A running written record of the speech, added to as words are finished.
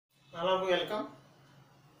All of you welcome.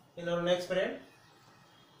 In our next period,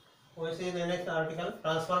 we see the next article,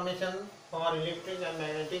 transformation for electric and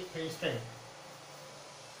magnetic field strength.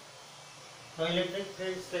 The electric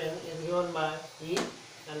field strength is given by E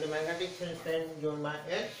and the magnetic field strength is given by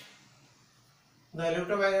H. The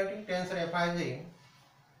electromagnetic tensor Fij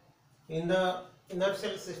in the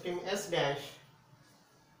inertial system S dash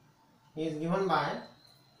is given by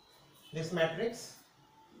this matrix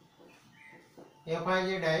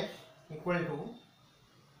Fij dash equal to,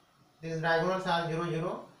 these diagonals are 0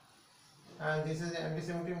 0 and this is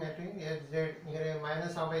antisymmetric matrix. Here a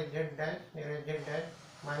minus of a z dash, here a z dash,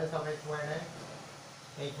 minus of hy dash,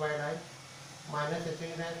 minus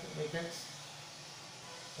hx dash,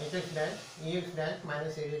 hx dash, ex dash,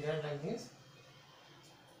 minus az dash, like this.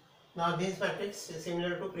 Now this matrix is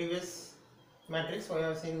similar to previous matrix we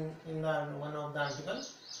have seen in the one of the article.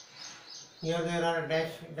 Here there are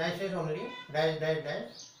dashes only, dash dash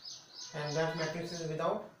dash, and that matrix is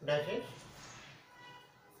without dashes.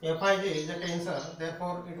 Fij is a tensor,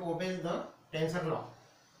 therefore it obeys the tensor law.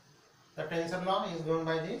 The tensor law is given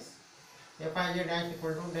by this: Fij dash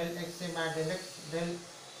equal to del x by del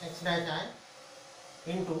x dash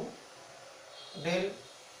I into del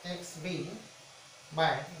xb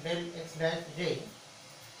by del x dash j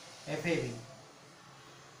FAB.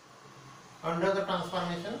 Under the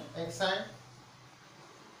transformation xi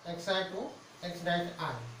to x dash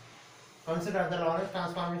I. Consider the Lorentz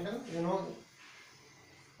transformation. You know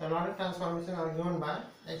the Lorentz transformation are given by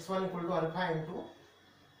x1 equal to alpha into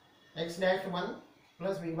x dash 1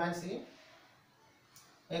 plus v by c,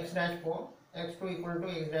 x dash 4, x2 equal to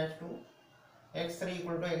x dash 2, x3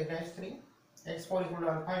 equal to x dash 3, x4 equal to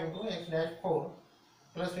alpha into x dash 4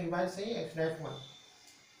 plus v by c, x dash 1,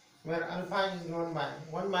 where alpha is given by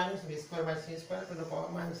 1 minus b square by c square to the power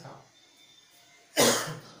minus half,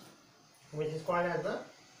 which is called as the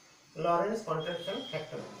Lorentz contraction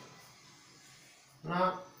factor.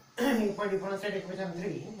 Now, if I differentiate equation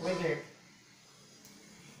 3, we get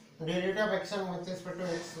derivative of x1 with respect to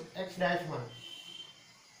x dash 1,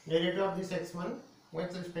 derivative of this x1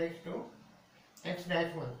 with respect to x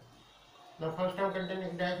dash 1. The first term contains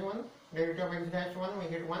x dash 1, derivative of x dash 1 we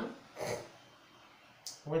get 1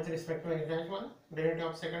 with respect to x dash 1, derivative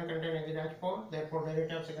of second contains x dash 4, therefore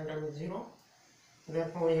derivative of second term is 0,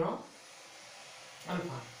 therefore we have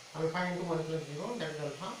alpha into 1 plus 0, that is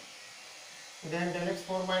alpha. Then del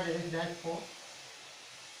x4 by del x dash 4,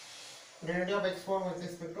 derivative of x4 with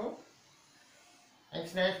respect to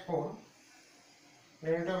x dash 4,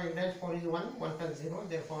 derivative of x dash 4 is 1 plus 0,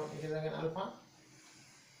 therefore it is again alpha,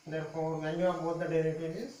 therefore value of both the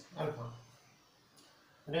derivatives is alpha.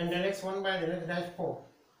 Then del x1 by del x dash 4,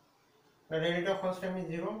 the derivative of first term is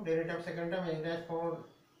 0, derivative of second term x dash 4,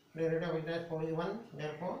 derivative of x dash 4 is 1,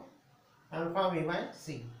 therefore alpha v by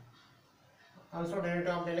c. Also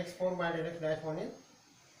derivative of del x4 by del x dash 1 is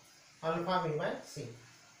alpha v by c.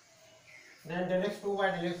 Then del x2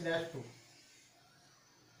 by del x dash 2,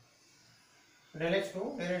 del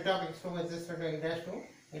x2, derivative of x2 with respect to x dash 2,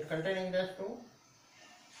 it contains x dash 2,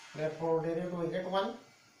 therefore derivative we get 1.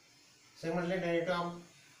 Similarly derivative of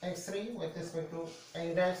x3 with respect to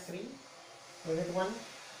x dash 3, we get 1.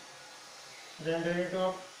 Then derivative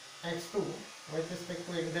of x2 with respect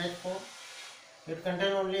to x dash 4, it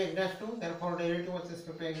contains only x dash 2, therefore derivative with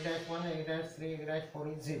respect to x dash 1, x dash 3, x dash 4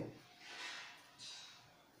 is 0.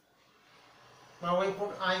 Now we put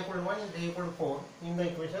I equal to 1, j equal to 4 in the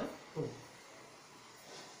equation 2.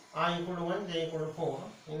 I equal to 1, j equal to 4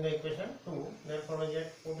 in the equation 2, therefore we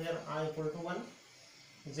get put here I equal to 1,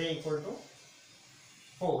 j equal to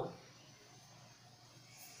 4,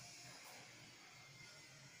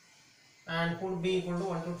 and put b equal to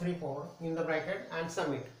 1 2 3 4 in the bracket and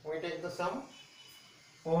sum it. We take the sum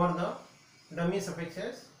over the dummy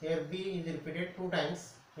suffixes. Here b is repeated 2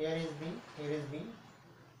 times, here is b, here is b,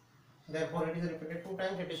 therefore it is repeated 2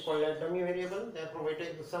 times, it is called as dummy variable, therefore we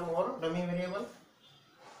take the sum over dummy variable.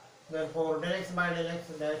 Therefore del x by del x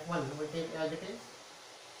dash 1 we take as it is,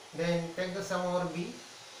 then take the sum over b,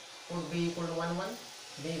 put b equal to 1 1,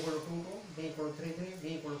 b equal to 2 2, b equal to 3 3,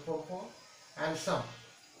 b equal to 4 4, and sum.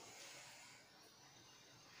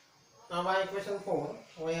 Now by equation 4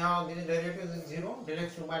 we have this derivative is 0, del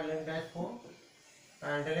x2 by del x dash 4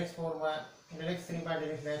 and del x3 by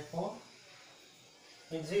del x dash 4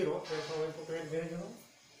 is 0, therefore we put it 0 0.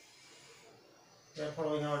 Therefore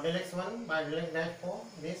we have del x1 by del x dash 4,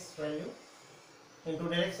 this value, into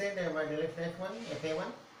del x8 by del x dash 1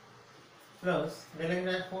 fa1 plus del x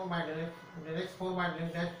dash 4 by del x4 by del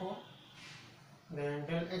x dash 4, then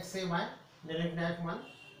del xa by del x dash 1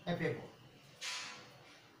 fa4.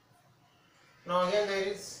 Now again there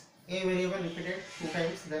is A variable repeated 2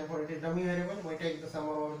 times, therefore it is dummy variable. We take the sum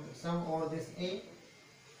over this A.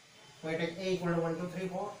 We take A equal to 1, 2, 3,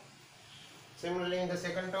 4. Similarly, in the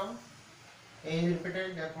second term, A is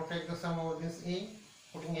repeated, therefore take the sum over this A,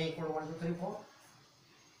 putting A equal to 1, 2, 3, 4.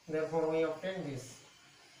 Therefore, we obtain this.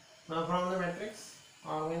 Now, from the matrix,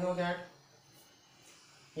 we know that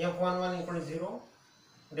F11 equal to 0,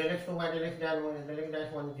 del x2 by del x dash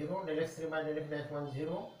 1 0, del x3 by del x dash 1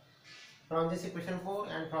 0. From this equation 4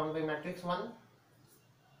 and from the matrix 1,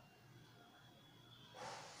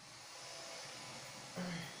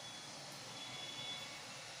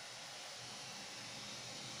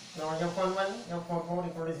 now F11, F44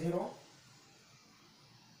 equal to 0.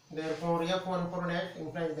 Therefore, F14 dash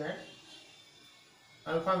implies that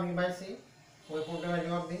alpha v by c, we put the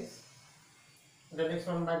value of this, del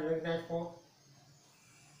x1 by del x dash 4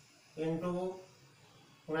 into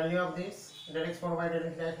value of this, del x4 by del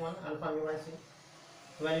x dash 1, alpha v by c,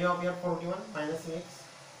 value of F41 minus x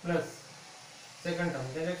plus second term,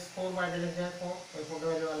 del x4 by del x dash 4, we put the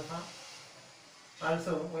value of alpha,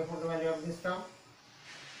 also we put the value of this term,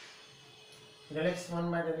 del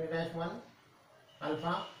x1 by del x dash 1,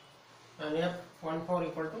 alpha, and F14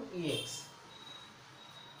 equal to Ex.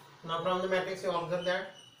 Now from the matrix you observe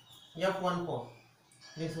that F14,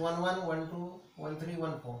 this 1 1, 1 2, 1 3,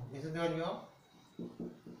 1 4, this is the value of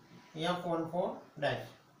F14 dash.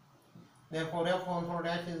 Therefore F14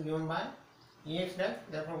 dash is given by Ex dash,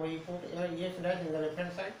 therefore we put Ex dash in the left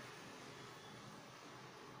hand side.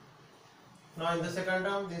 Now in the second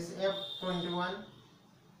term, this F21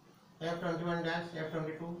 dash,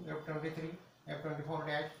 F22, F23, F24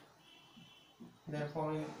 dash,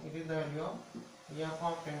 therefore it is the value of F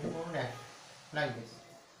of 24 dash, like this.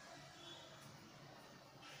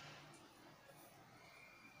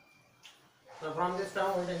 Now from this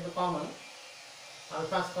term we take the common,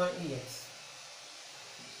 alpha square Ex.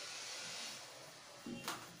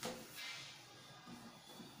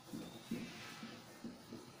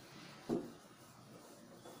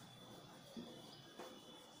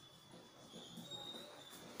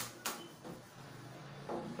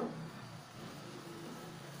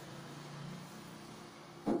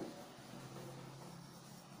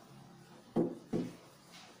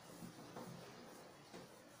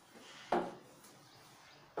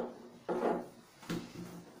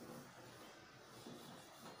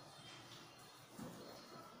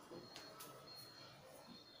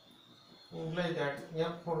 Implies that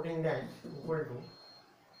F14 dash equal to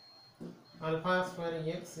alpha square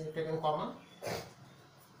Ex is taken common.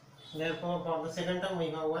 Therefore, for the second term we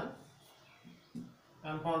have 1,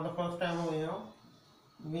 and for the first term we have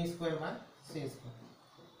v square by c square.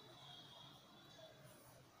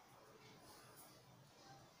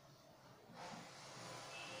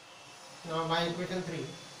 Now by equation 3,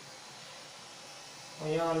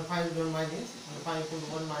 we have alpha is given by this, alpha equal to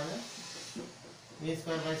 1 minus v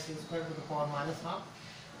square by c square to the power minus half.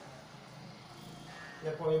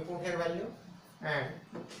 Therefore we put here value, and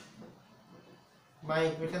by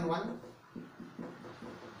equation 1,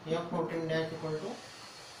 F14 dash equal to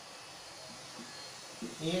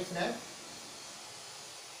Ex dash.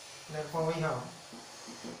 Therefore we have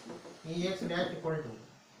Ex dash equal to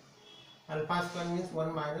alpha square means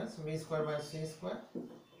 1 minus v square by c square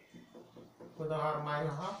to the power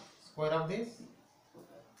minus half, square of this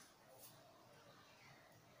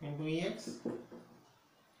into Ex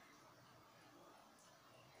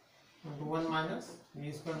into 1 minus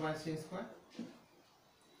v square by c square.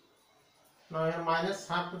 Now here minus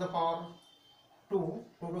half to the power 2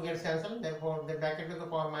 gets cancelled, therefore the bracket to the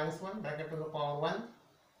power minus 1, bracket to the power 1,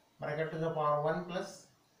 bracket to the power 1 plus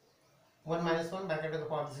 1 minus 1, bracket to the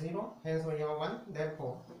power 0, hence we have 1,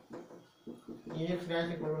 therefore Ex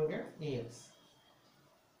dash equal to get Ex.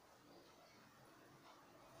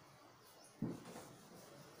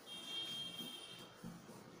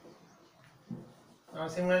 Now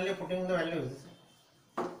similarly putting the values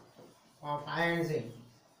of I and Z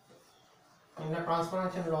in the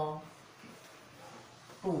transformation law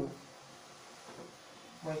 2,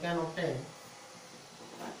 we can obtain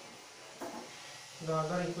the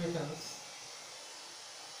other equations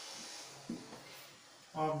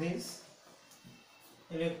of this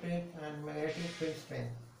electric and magnetic field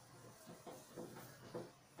strength.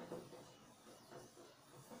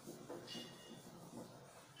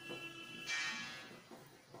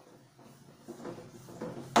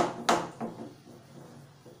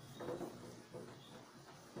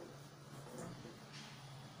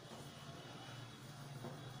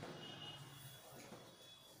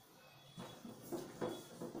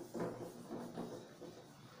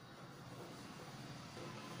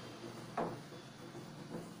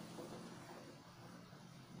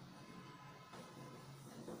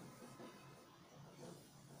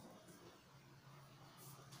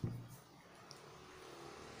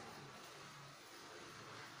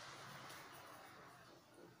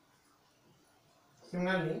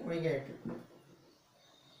 Similarly, we get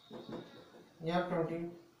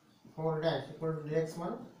F24 dash equal to dx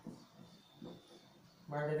 1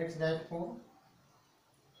 by dx dash 4.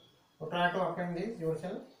 So try to obtain this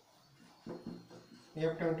yourself.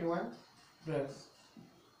 F21 plus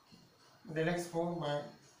dx 4 by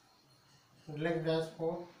dx dash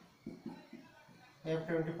 4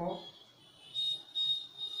 F24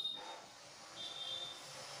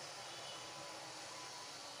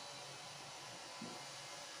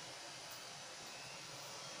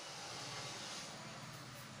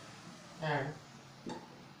 and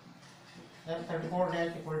F34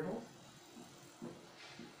 dash equal to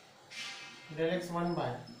del x 1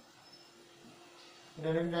 by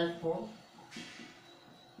del x dash 4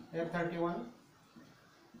 F31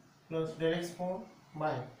 plus del x 4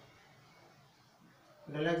 by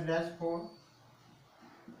del x dash 4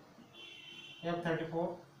 F34.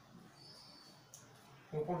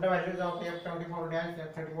 You put the values of F24 dash,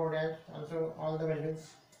 F34 dash, also all the values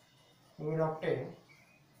you will obtain.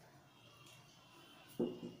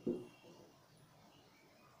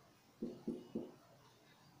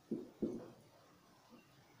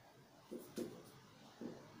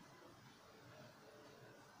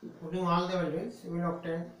 Putting all the values, you will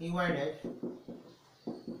obtain Ey dash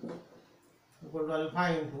equal to alpha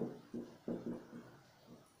into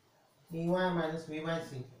Ey minus V by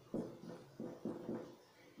C.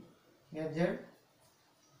 Fz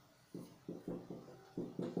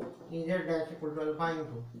Ez dash equal to alpha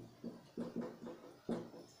into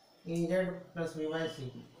Ez plus V by C.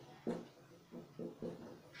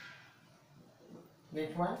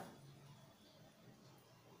 Hy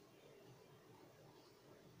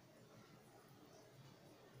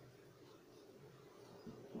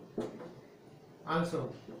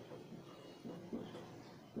also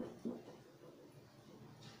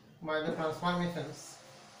by the transformations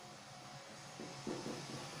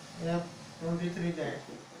F23 dash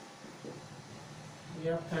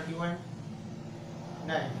F31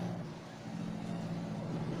 dash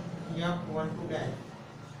F12 dash,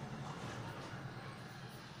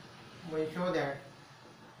 we show that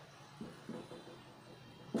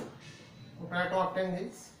to try to obtain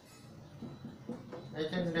this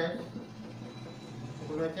Hx dash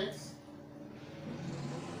equal to Hx,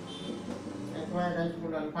 Hy dash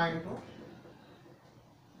equal to alpha into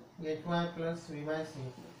Hy plus V by C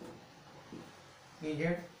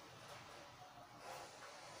Ez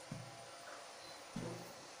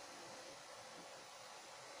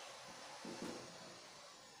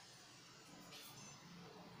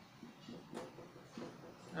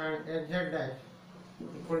and Hz dash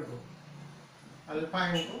equal to alpha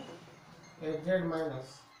into Hz minus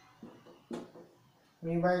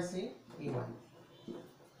V by C Ey.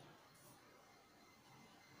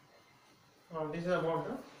 This is about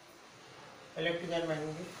the electric and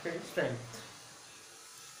magnetic field strength.